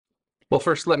Well,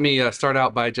 first, let me start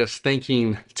out by just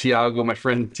thanking Tiago, my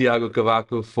friend Tiago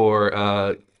Cavaco,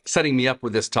 for setting me up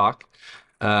with this talk.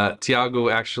 Tiago,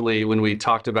 actually, when we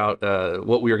talked about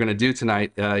what we were going to do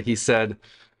tonight, he said,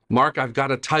 Mark, I've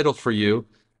got a title for you,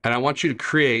 and I want you to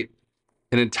create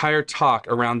an entire talk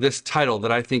around this title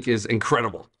that I think is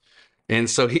incredible. And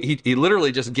so he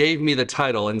literally just gave me the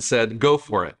title and said, go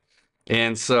for it.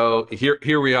 And so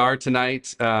here we are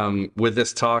tonight with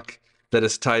this talk that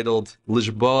is titled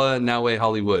Lisboa Não é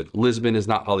Hollywood. Lisbon is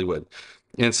not Hollywood.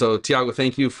 And so, Tiago,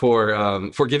 thank you for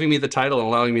giving me the title and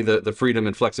allowing me the freedom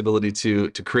and flexibility to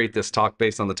create this talk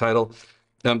based on the title.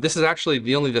 This is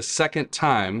actually only the second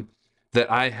time that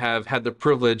I have had the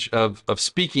privilege of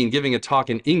speaking, giving a talk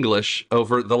in English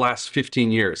over the last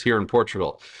 15 years here in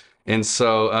Portugal. And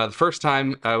so the first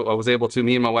time I was able to,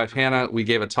 me and my wife Hannah, we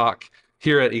gave a talk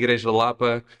here at Igreja da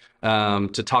Lapa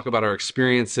to talk about our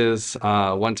experiences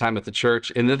one time at the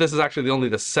church. And this is actually only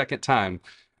the second time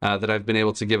that I've been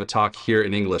able to give a talk here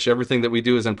in English. Everything that we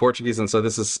do is in Portuguese, and so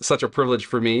this is such a privilege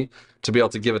for me to be able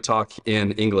to give a talk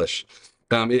in English.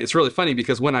 It's really funny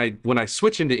because when I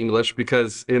switch into English,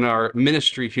 because in our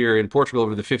ministry here in Portugal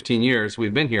over the 15 years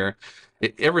we've been here,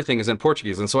 everything is in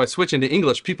Portuguese. And so I switch into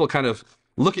English, people kind of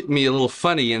look at me a little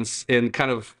funny and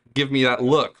kind of give me that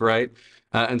look, right?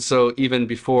 And so even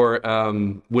before,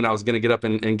 when I was going to get up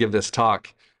and give this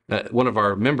talk, one of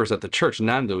our members at the church,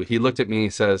 Nando, he looked at me and he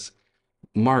says,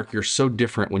 Mark, you're so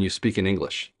different when you speak in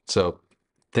English. So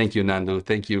thank you, Nando.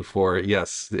 Thank you for,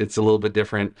 yes, it's a little bit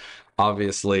different,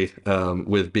 obviously,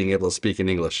 with being able to speak in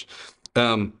English.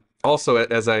 Also,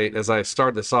 as I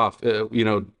start this off,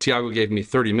 Tiago gave me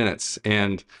 30 minutes,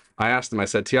 and I asked him, I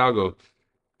said, Tiago,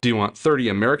 do you want 30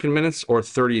 American minutes or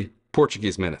 30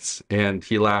 Portuguese minutes? And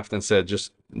he laughed and said,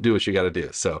 just do what you got to do.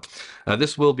 So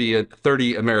this will be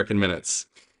 30 American minutes.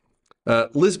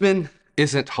 Lisbon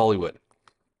isn't Hollywood.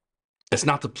 It's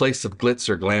not the place of glitz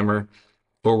or glamour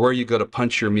or where you go to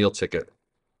punch your meal ticket,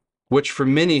 which for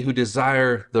many who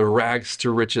desire the rags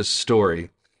to riches story,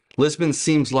 Lisbon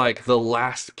seems like the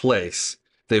last place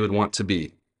they would want to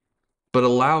be. But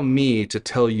allow me to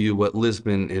tell you what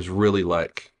Lisbon is really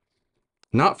like.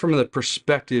 Not from the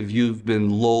perspective you've been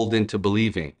lulled into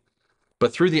believing,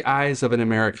 but through the eyes of an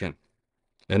American,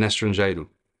 an estrangeiro,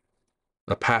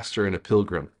 a pastor and a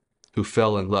pilgrim who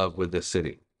fell in love with this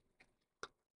city.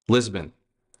 Lisbon,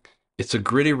 it's a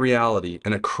gritty reality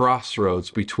and a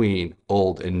crossroads between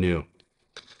old and new.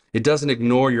 It doesn't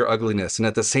ignore your ugliness and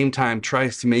at the same time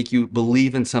tries to make you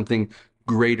believe in something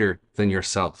greater than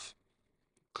yourself.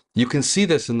 You can see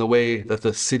this in the way that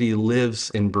the city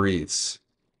lives and breathes.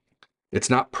 It's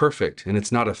not perfect, and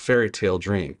it's not a fairy tale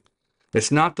dream.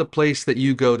 It's not the place that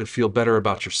you go to feel better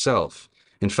about yourself.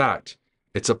 In fact,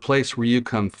 it's a place where you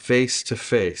come face to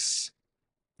face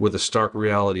with the stark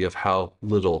reality of how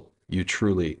little you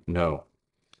truly know.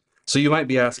 So you might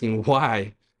be asking,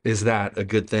 why is that a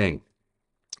good thing?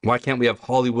 Why can't we have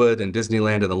Hollywood and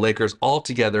Disneyland and the Lakers all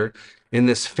together in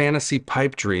this fantasy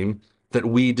pipe dream that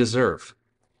we deserve?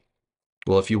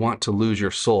 Well, if you want to lose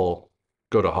your soul,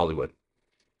 go to Hollywood.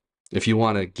 If you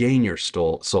want to gain your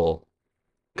soul,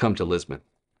 come to Lisbon.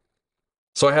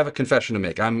 So I have a confession to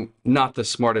make. I'm not the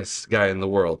smartest guy in the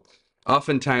world.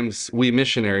 Oftentimes, we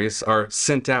missionaries are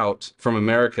sent out from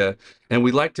America, and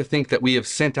we like to think that we have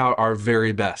sent out our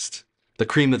very best, the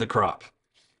cream of the crop,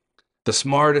 the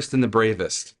smartest and the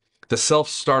bravest, the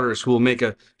self-starters who will make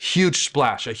a huge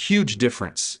splash, a huge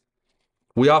difference.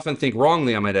 We often think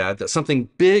wrongly, I might add, that something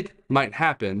big might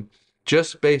happen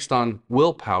just based on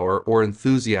willpower or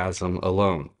enthusiasm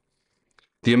alone.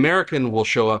 The American will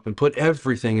show up and put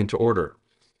everything into order.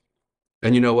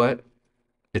 And you know what?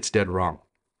 It's dead wrong.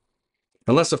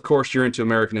 Unless, of course, you're into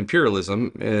American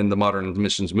imperialism and the modern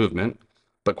missions movement.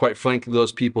 But quite frankly,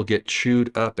 those people get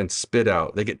chewed up and spit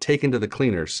out. They get taken to the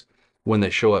cleaners when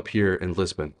they show up here in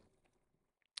Lisbon.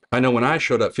 I know when I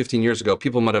showed up 15 years ago,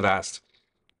 people might have asked,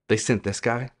 they sent this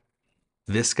guy?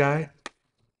 This guy?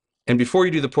 And before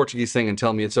you do the Portuguese thing and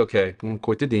tell me it's okay,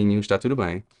 coitadinho, está tudo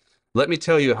bem, let me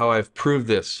tell you how I've proved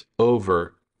this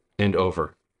over and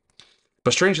over.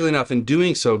 But strangely enough, in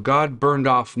doing so, God burned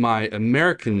off my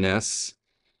Americanness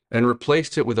and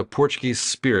replaced it with a Portuguese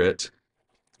spirit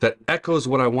that echoes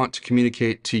what I want to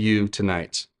communicate to you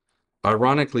tonight.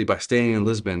 Ironically, by staying in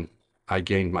Lisbon, I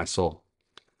gained my soul.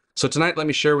 So tonight, let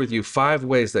me share with you 5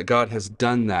 ways that God has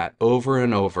done that over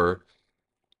and over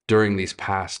during these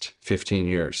past 15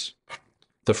 years.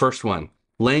 The first one,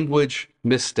 language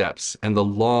missteps and the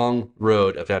long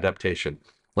road of adaptation.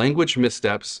 Language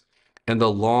missteps and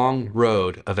the long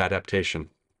road of adaptation.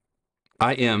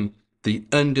 I am the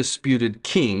undisputed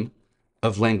king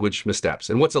of language missteps.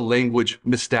 And what's a language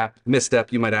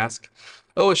misstep, you might ask?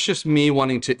 Oh, it's just me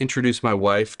wanting to introduce my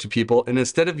wife to people. And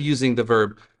instead of using the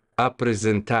verb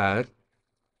apresentar,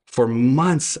 for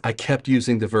months I kept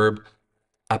using the verb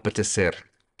apetecer.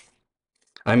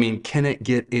 I mean, can it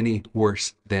get any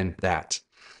worse than that?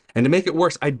 And to make it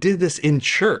worse, I did this in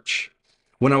church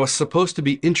when I was supposed to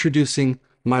be introducing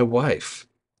my wife.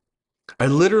 I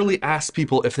literally asked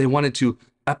people if they wanted to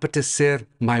apetecer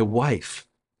my wife.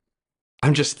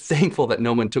 I'm just thankful that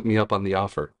no one took me up on the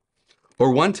offer.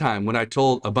 Or one time when I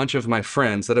told a bunch of my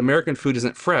friends that American food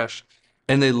isn't fresh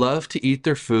and they love to eat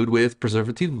their food with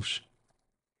preservativos.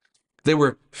 They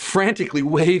were frantically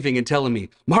waving and telling me,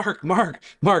 Mark,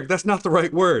 that's not the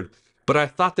right word. But I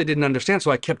thought they didn't understand,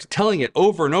 so I kept telling it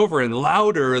over and over and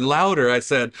louder and louder. I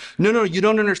said, no, you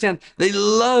don't understand. They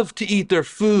love to eat their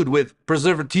food with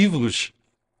preservativos.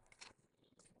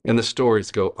 And the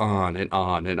stories go on and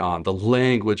on and on. The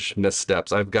language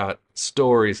missteps, I've got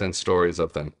stories and stories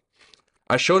of them.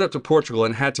 I showed up to Portugal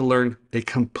and had to learn a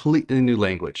completely new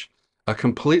language, a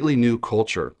completely new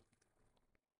culture,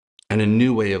 and a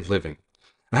new way of living.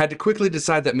 I had to quickly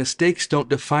decide that mistakes don't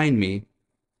define me,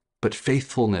 but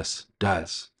faithfulness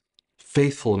does.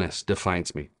 Faithfulness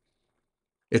defines me.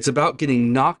 It's about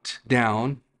getting knocked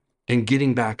down and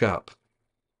getting back up,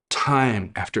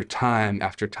 time after time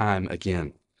after time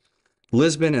again.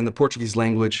 Lisbon and the Portuguese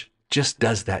language just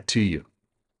does that to you.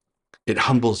 It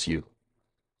humbles you.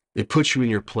 It puts you in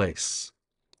your place.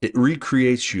 It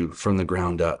recreates you from the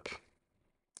ground up.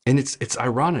 And it's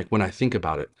ironic when I think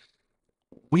about it.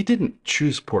 We didn't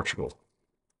choose Portugal.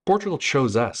 Portugal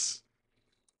chose us.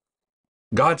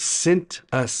 God sent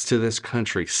us to this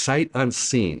country, sight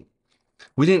unseen.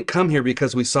 We didn't come here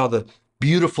because we saw the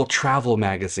beautiful travel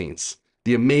magazines,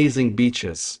 the amazing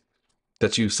beaches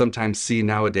that you sometimes see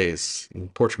nowadays.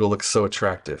 And Portugal looks so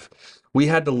attractive. We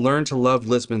had to learn to love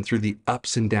Lisbon through the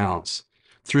ups and downs,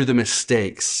 through the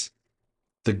mistakes,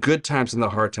 the good times and the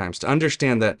hard times, to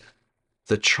understand that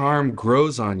the charm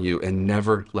grows on you and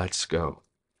never lets go.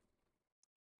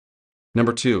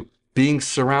 Number 2, being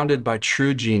surrounded by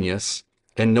true genius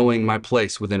and knowing my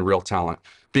place within real talent.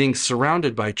 Being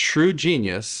surrounded by true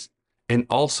genius and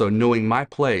also knowing my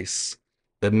place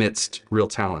amidst real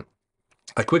talent.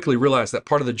 I quickly realized that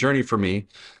part of the journey for me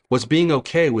was being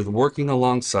okay with working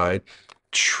alongside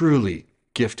truly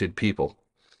gifted people.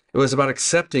 It was about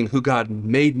accepting who God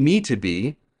made me to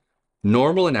be,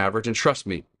 normal and average, and trust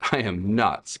me, I am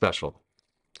not special.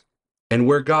 And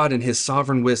where God in his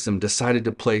sovereign wisdom decided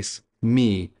to place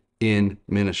me in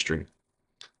ministry.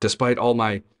 Despite all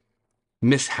my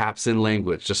mishaps in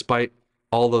language, despite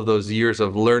all of those years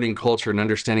of learning culture and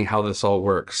understanding how this all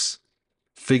works,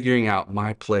 figuring out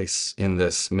my place in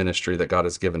this ministry that God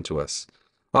has given to us.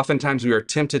 Oftentimes we are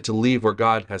tempted to leave where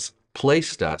God has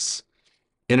placed us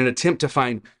in an attempt to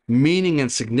find meaning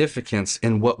and significance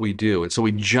in what we do. And so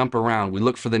we jump around, we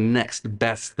look for the next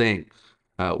best thing.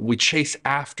 We chase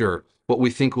after what we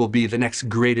think will be the next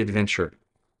great adventure,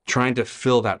 trying to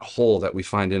fill that hole that we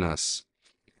find in us.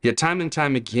 Yet time and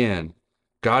time again,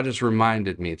 God has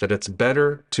reminded me that it's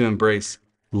better to embrace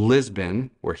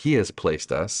Lisbon, where he has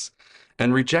placed us,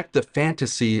 and reject the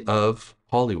fantasy of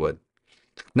Hollywood.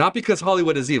 Not because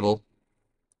Hollywood is evil,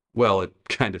 well, it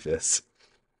kind of is,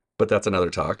 but that's another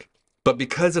talk, but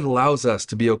because it allows us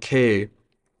to be okay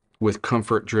with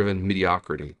comfort-driven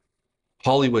mediocrity.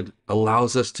 Hollywood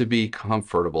allows us to be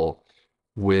comfortable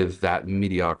with that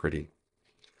mediocrity.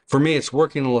 For me, it's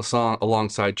working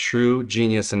alongside true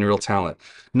genius and real talent,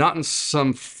 not in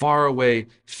some faraway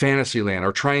fantasy land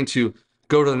or trying to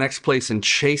go to the next place and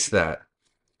chase that,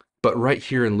 but right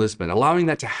here in Lisbon, allowing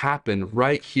that to happen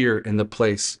right here in the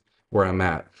place where I'm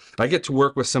at. I get to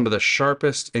work with some of the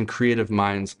sharpest and creative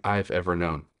minds I've ever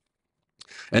known.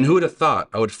 And who would have thought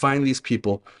I would find these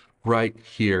people right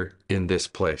here in this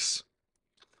place?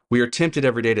 We are tempted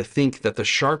every day to think that the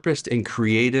sharpest and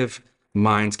creative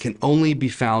minds can only be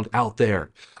found out there,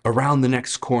 around the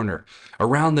next corner,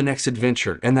 around the next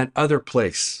adventure, and that other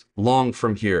place, long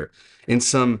from here, in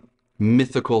some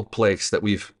mythical place that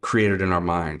we've created in our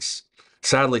minds.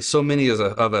 Sadly, so many of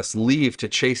us leave to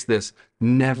chase this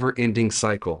never-ending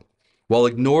cycle, while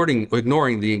ignoring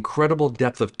the incredible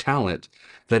depth of talent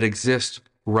that exists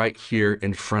right here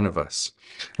in front of us.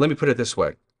 Let me put it this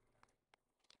way.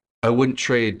 I wouldn't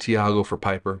trade Tiago for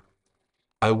Piper.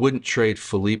 I wouldn't trade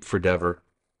Philippe for Dever.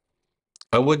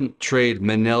 I wouldn't trade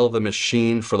Manel the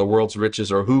Machine for the world's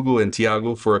riches or Hugo and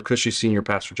Tiago for a cushy senior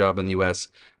pastor job in the U.S.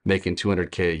 making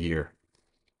 $200K a year.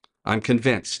 I'm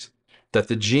convinced that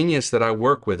the genius that I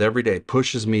work with every day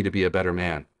pushes me to be a better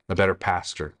man, a better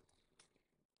pastor.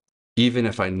 even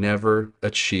if I never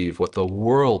achieve what the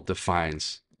world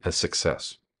defines as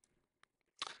success.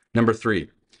 Number 3,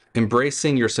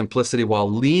 embracing your simplicity while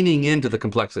leaning into the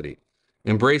complexity.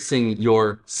 Embracing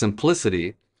your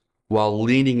simplicity while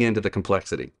leaning into the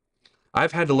complexity.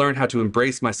 I've had to learn how to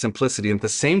embrace my simplicity and at the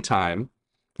same time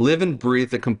live and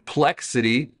breathe the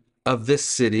complexity of this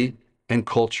city and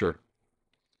culture.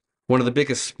 One of the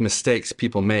biggest mistakes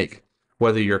people make,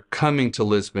 whether you're coming to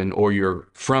Lisbon or you're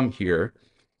from here,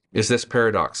 is this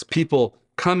paradox. People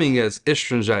coming as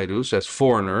estrangeiros, as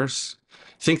foreigners,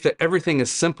 think that everything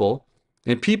is simple,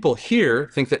 and people here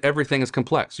think that everything is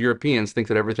complex. Europeans think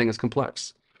that everything is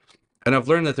complex. And I've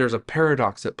learned that there's a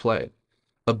paradox at play,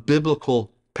 a biblical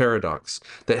paradox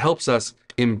that helps us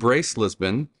embrace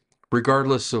Lisbon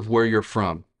regardless of where you're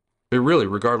from. But really,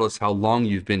 regardless how long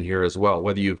you've been here as well,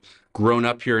 whether you've grown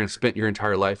up here and spent your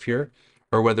entire life here,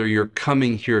 or whether you're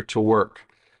coming here to work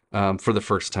for the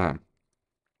first time.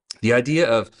 The idea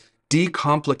of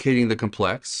decomplicating the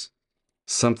complex,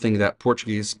 something that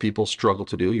Portuguese people struggle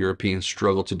to do, Europeans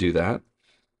struggle to do that,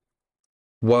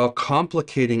 while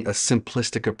complicating a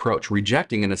simplistic approach,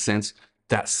 rejecting, in a sense,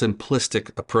 that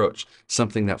simplistic approach,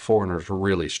 something that foreigners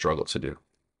really struggle to do.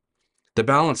 The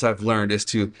balance I've learned is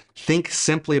to think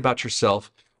simply about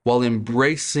yourself while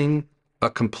embracing a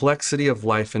complexity of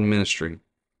life and ministry.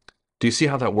 Do you see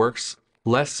how that works?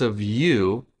 Less of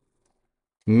you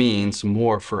means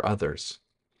more for others.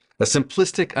 A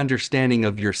simplistic understanding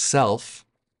of yourself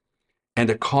and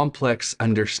a complex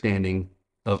understanding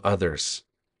of others.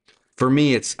 For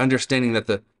me, it's understanding that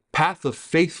the path of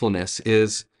faithfulness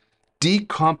is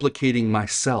decomplicating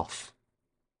myself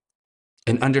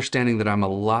and understanding that I'm a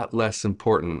lot less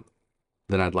important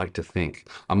than I'd like to think.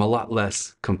 I'm a lot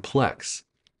less complex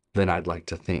than I'd like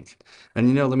to think. And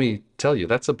you know, let me tell you,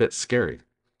 that's a bit scary.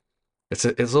 It's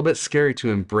a little bit scary to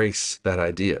embrace that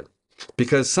idea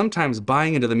because sometimes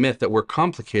buying into the myth that we're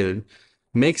complicated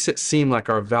makes it seem like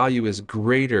our value is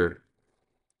greater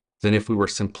than if we were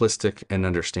simplistic and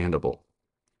understandable.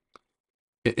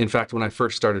 In fact, when I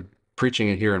first started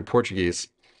preaching here in Portuguese,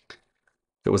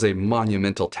 it was a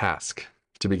monumental task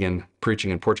to begin preaching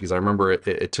in Portuguese. I remember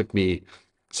it took me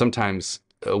sometimes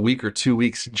a week or 2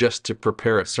 weeks just to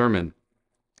prepare a sermon.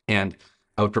 And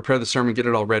I would prepare the sermon, get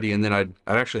it all ready, and then I'd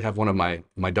actually have one of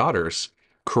my daughters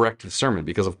correct the sermon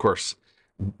because, of course,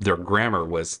 their grammar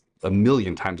was a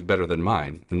million times better than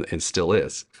mine, and still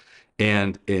is.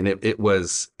 And it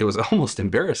was almost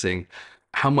embarrassing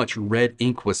how much red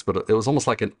ink was, but it was almost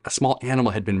like a small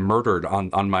animal had been murdered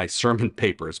on my sermon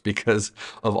papers because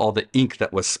of all the ink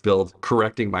that was spilled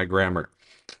correcting my grammar.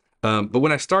 But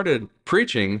when I started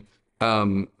preaching,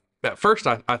 at first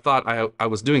I thought I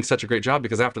was doing such a great job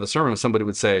because after the sermon, somebody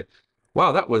would say,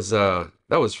 "Wow, that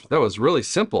was really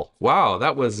simple. Wow,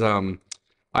 that was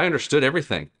I understood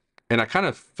everything." And I kind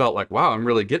of felt like, "Wow, I'm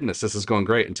really getting this. This is going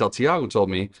great." Until Tiago told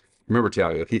me, remember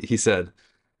Tiago? He said,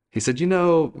 you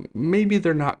know, maybe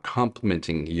they're not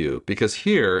complimenting you because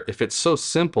here, if it's so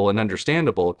simple and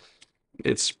understandable,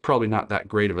 it's probably not that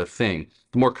great of a thing.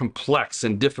 The more complex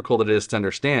and difficult it is to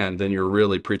understand, then you're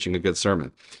really preaching a good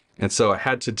sermon. And so I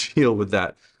had to deal with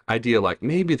that idea like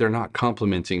maybe they're not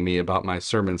complimenting me about my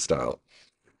sermon style.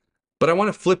 But I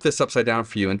want to flip this upside down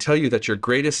for you and tell you that your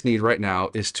greatest need right now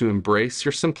is to embrace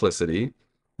your simplicity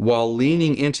while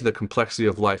leaning into the complexity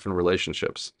of life and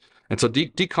relationships. And so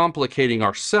decomplicating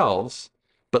ourselves,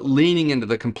 but leaning into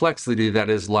the complexity that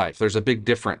is life. There's a big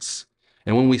difference.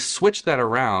 And when we switch that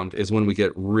around is when we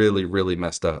get really, really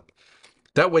messed up.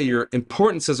 That way your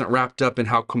importance isn't wrapped up in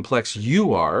how complex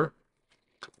you are,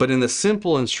 but in the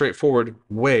simple and straightforward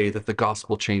way that the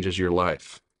gospel changes your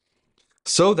life.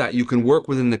 So that you can work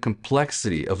within the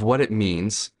complexity of what it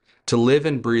means to live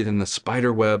and breathe in the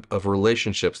spider web of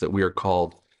relationships that we are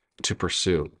called to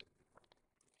pursue.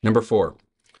 Number 4,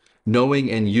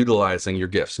 knowing and utilizing your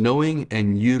gifts. Knowing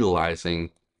and utilizing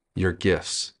your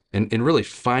gifts. And really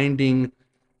finding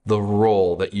the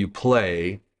role that you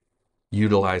play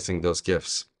utilizing those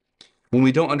gifts. When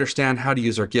we don't understand how to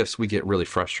use our gifts, we get really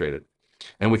frustrated.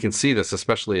 And we can see this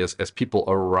especially as people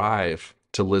arrive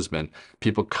to Lisbon.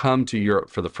 People come to Europe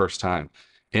for the first time.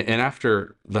 And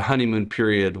after the honeymoon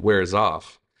period wears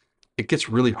off, it gets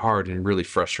really hard and really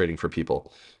frustrating for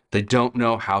people. They don't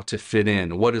know how to fit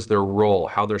in, what is their role,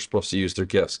 how they're supposed to use their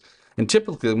gifts. And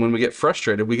typically when we get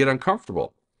frustrated, we get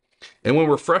uncomfortable. And when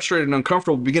we're frustrated and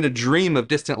uncomfortable, we begin to dream of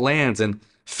distant lands and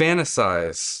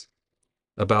fantasize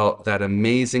about that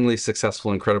amazingly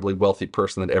successful, incredibly wealthy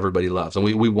person that everybody loves. And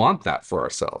we want that for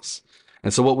ourselves.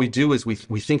 And so what we do is we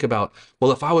think about,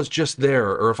 well, if I was just there,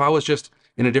 or if I was just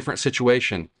in a different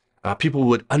situation, people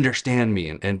would understand me,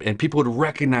 and people would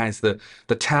recognize the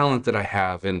talent that I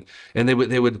have, and they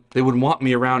would want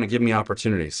me around and give me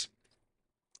opportunities.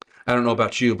 I don't know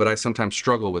about you, but I sometimes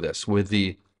struggle with this, with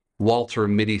the Walter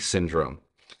Mitty syndrome.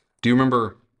 Do you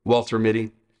remember Walter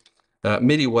Mitty?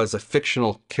 Mitty was a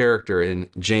fictional character in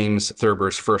James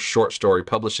Thurber's first short story,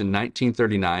 published in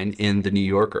 1939 in The New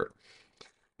Yorker.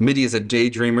 Mitty is a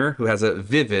daydreamer who has a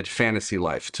vivid fantasy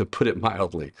life, to put it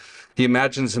mildly. He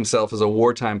imagines himself as a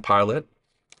wartime pilot,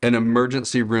 an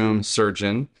emergency room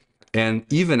surgeon, and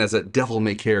even as a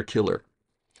devil-may-care killer.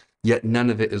 Yet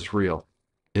none of it is real.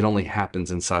 It only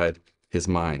happens inside his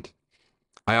mind.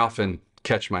 I often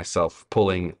catch myself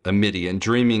pulling a Mitty and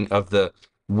dreaming of the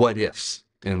what ifs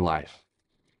in life.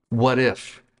 What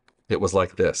if it was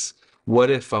like this?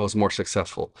 What if I was more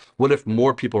successful? What if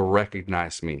more people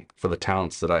recognized me for the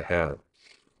talents that I had?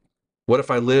 What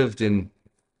if I lived in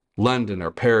London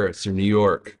or Paris or New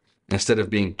York instead of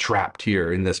being trapped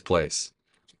here in this place?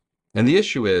 And the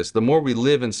issue is, the more we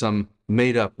live in some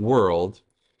made up world,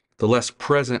 the less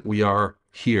present we are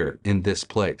here in this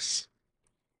place.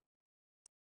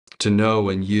 To know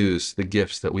and use the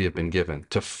gifts that we have been given,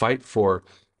 to fight for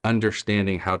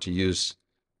understanding how to use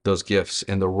those gifts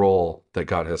in the role that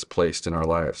God has placed in our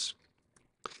lives.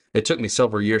 It took me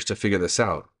several years to figure this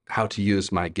out, how to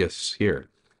use my gifts here.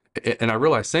 And I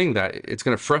realize saying that it's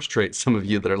going to frustrate some of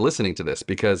you that are listening to this,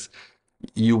 because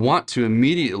you want to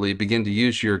immediately begin to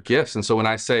use your gifts. And so when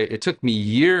I say it took me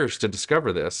years to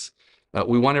discover this,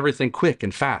 we want everything quick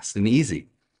and fast and easy.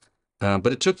 But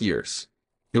it took years.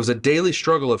 It was a daily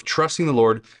struggle of trusting the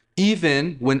Lord,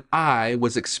 even when I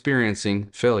was experiencing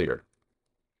failure.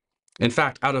 In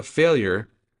fact, out of failure,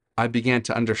 I began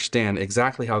to understand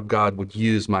exactly how God would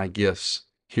use my gifts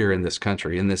here in this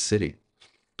country, in this city.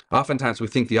 Oftentimes we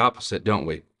think the opposite, don't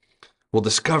we? We'll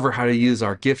discover how to use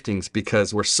our giftings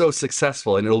because we're so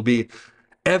successful, and it'll be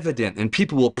evident, and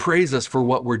people will praise us for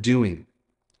what we're doing,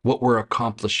 what we're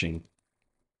accomplishing.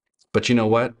 But you know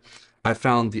what? I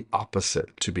found the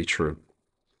opposite to be true.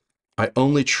 I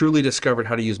only truly discovered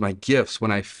how to use my gifts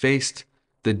when I faced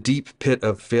the deep pit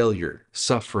of failure,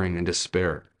 suffering, and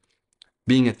despair,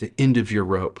 being at the end of your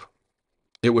rope.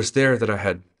 It was there that I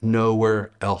had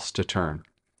nowhere else to turn.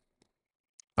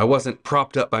 I wasn't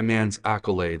propped up by man's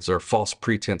accolades or false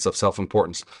pretense of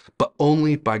self-importance, but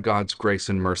only by God's grace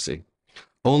and mercy,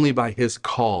 only by his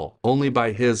call, only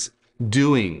by his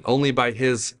doing, only by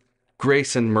his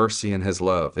grace and mercy and his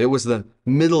love. It was the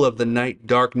middle of the night,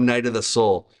 dark night of the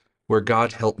soul, where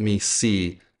God helped me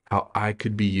see how I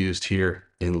could be used here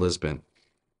in Lisbon.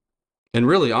 And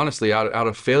really, honestly, out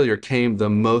of failure came the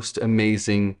most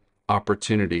amazing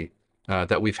opportunity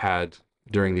that we've had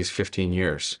during these 15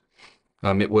 years.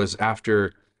 It was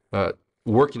after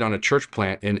working on a church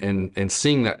plant and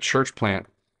seeing that church plant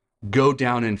go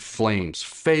down in flames,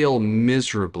 fail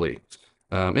miserably.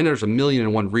 And there's a million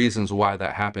and one reasons why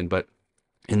that happened. But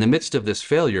in the midst of this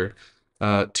failure,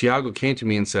 Tiago came to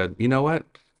me and said, you know what?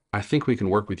 I think we can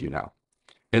work with you now.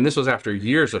 And this was after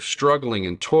years of struggling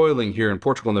and toiling here in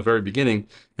Portugal in the very beginning.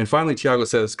 And finally, Tiago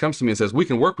comes to me and says, we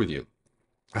can work with you.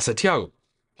 I said, Tiago,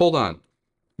 hold on.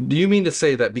 Do you mean to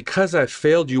say that because I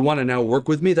failed, you want to now work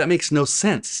with me? That makes no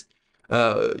sense.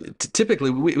 Typically,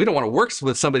 we don't want to work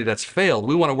with somebody that's failed.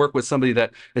 We want to work with somebody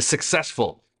that is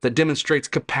successful, that demonstrates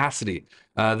capacity,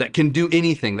 that can do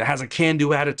anything, that has a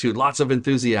can-do attitude, lots of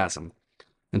enthusiasm.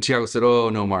 And Tiago said, oh,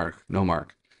 no, Mark, no,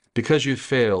 Mark. Because you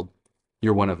failed,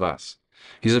 you're one of us.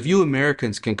 He says, if you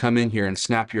Americans can come in here and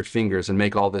snap your fingers and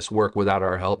make all this work without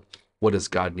our help, what does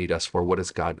God need us for? What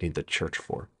does God need the church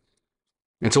for?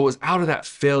 And so it was out of that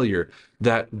failure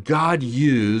that God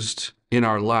used in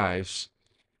our lives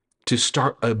to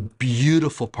start a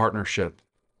beautiful partnership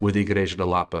with Igreja de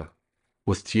Lapa,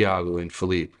 with Tiago and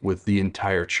Felipe, with the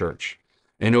entire church.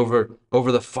 And over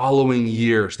the following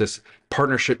years, this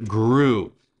partnership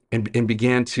grew and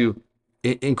began to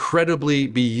incredibly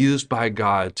be used by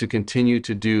God to continue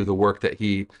to do the work that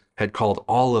he had called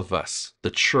all of us, the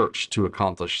church, to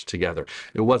accomplish together.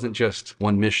 It wasn't just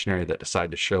one missionary that decided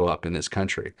to show up in this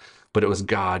country, but it was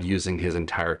God using his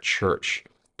entire church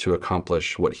to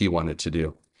accomplish what he wanted to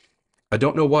do. I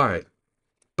don't know why,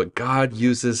 but God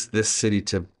uses this city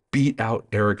to beat out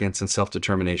arrogance and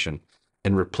self-determination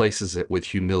and replaces it with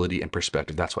humility and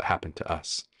perspective. That's what happened to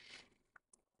us.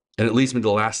 And it leads me to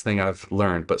the last thing I've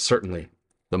learned, but certainly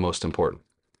the most important.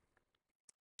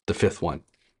 The fifth one,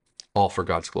 all for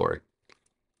God's glory.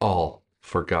 All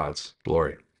for God's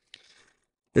glory.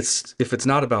 If it's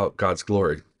not about God's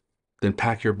glory, then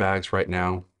pack your bags right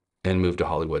now and move to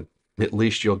Hollywood. At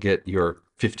least you'll get your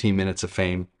 15 minutes of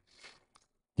fame.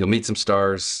 You'll meet some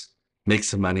stars, make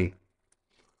some money.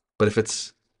 But if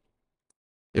it's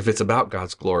If it's about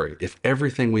God's glory, if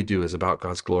everything we do is about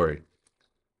God's glory,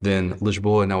 then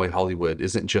Lisboa Noe Hollywood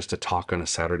isn't just a talk on a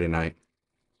Saturday night.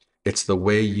 It's the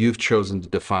way you've chosen to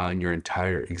define your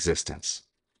entire existence.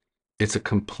 It's a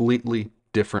completely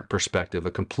different perspective,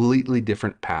 a completely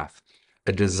different path,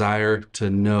 a desire to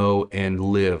know and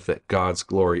live that God's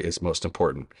glory is most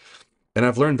important. And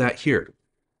I've learned that here.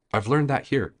 I've learned that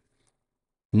here.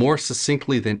 More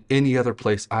succinctly than any other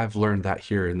place, I've learned that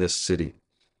here in this city,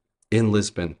 in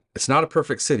Lisbon. It's not a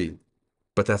perfect city,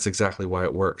 but that's exactly why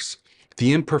it works.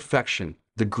 The imperfection,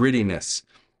 the grittiness,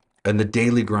 and the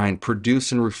daily grind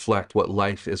produce and reflect what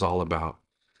life is all about.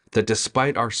 That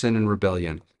despite our sin and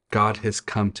rebellion, God has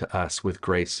come to us with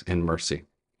grace and mercy.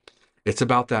 It's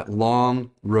about that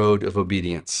long road of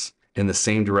obedience in the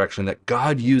same direction that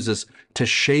God uses to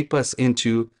shape us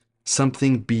into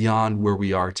something beyond where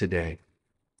we are today.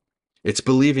 It's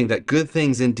believing that good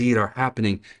things indeed are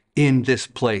happening in this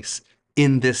place,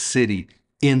 in this city,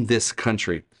 in this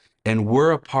country. And we're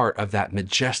a part of that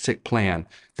majestic plan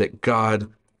that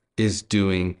God is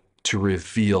doing to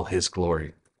reveal his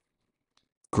glory.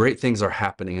 Great things are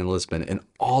happening in Lisbon and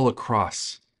all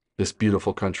across this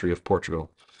beautiful country of Portugal.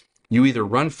 You either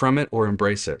run from it or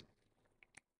embrace it.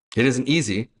 It isn't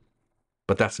easy,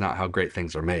 but that's not how great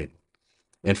things are made.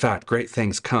 In fact, great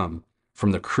things come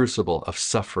from the crucible of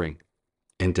suffering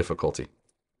and difficulty.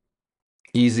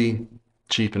 Easy,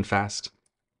 cheap, and fast,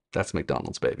 that's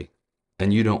McDonald's, baby.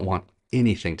 And you don't want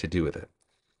anything to do with it.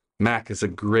 Mac is a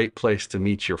great place to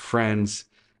meet your friends,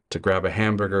 to grab a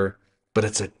hamburger, but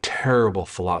it's a terrible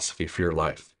philosophy for your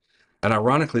life. And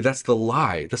ironically, that's the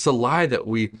lie. That's a lie that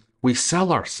we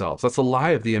sell ourselves. That's a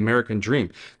lie of the American dream,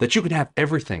 that you can have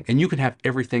everything, and you can have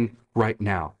everything right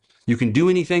now. You can do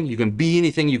anything, you can be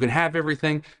anything, you can have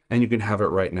everything, and you can have it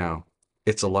right now.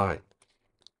 It's a lie.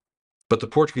 But the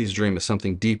Portuguese dream is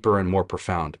something deeper and more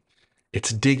profound.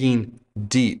 It's digging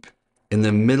deep in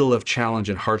the middle of challenge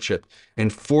and hardship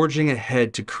and forging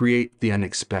ahead to create the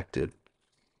unexpected,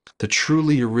 the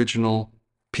truly original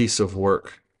piece of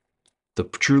work, the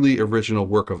truly original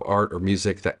work of art or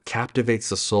music that captivates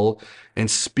the soul and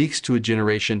speaks to a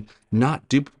generation not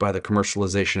duped by the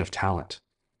commercialization of talent.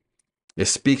 It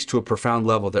speaks to a profound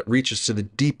level that reaches to the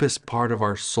deepest part of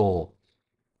our soul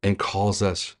and calls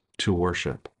us to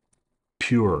worship.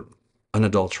 Pure,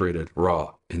 unadulterated,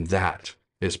 raw. And that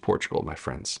is Portugal, my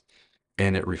friends.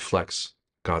 And it reflects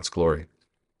God's glory.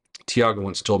 Tiago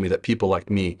once told me that people like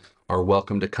me are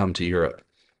welcome to come to Europe,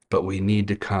 but we need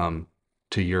to come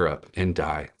to Europe and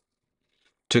die,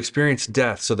 to experience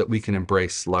death so that we can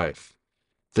embrace life.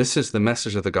 This is the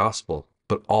message of the gospel,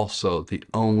 but also the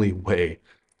only way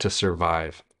to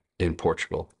survive in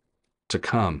Portugal, to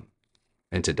come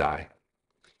and to die.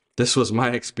 This was my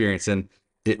experience, and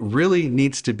it really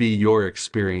needs to be your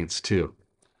experience too.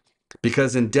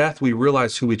 Because in death, we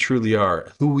realize who we truly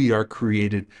are, who we are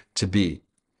created to be.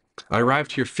 I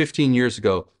arrived here 15 years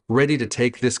ago, ready to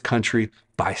take this country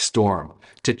by storm,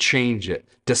 to change it,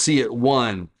 to see it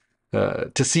won,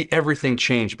 to see everything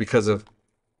change because of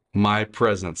my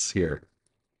presence here.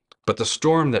 But the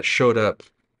storm that showed up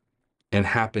and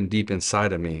happened deep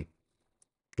inside of me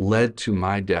led to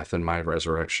my death and my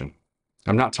resurrection.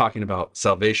 I'm not talking about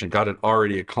salvation. God had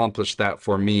already accomplished that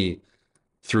for me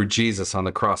through Jesus on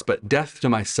the cross, but death to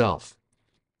myself,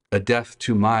 a death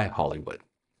to my Hollywood.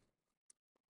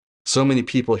 So many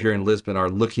people here in Lisbon are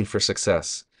looking for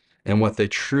success, and what they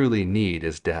truly need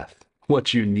is death.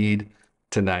 What you need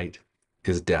tonight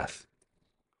is death.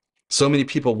 So many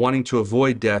people wanting to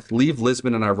avoid death leave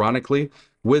Lisbon and ironically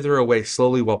wither away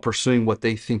slowly while pursuing what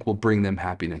they think will bring them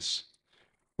happiness.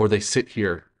 Or they sit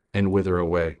here and wither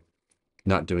away,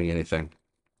 not doing anything.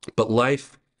 But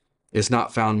life is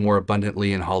not found more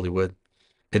abundantly in Hollywood.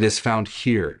 It is found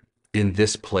here, in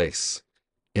this place,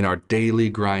 in our daily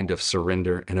grind of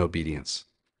surrender and obedience.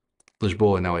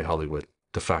 Lisboa não é Hollywood.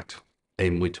 De facto, é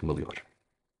muito melhor.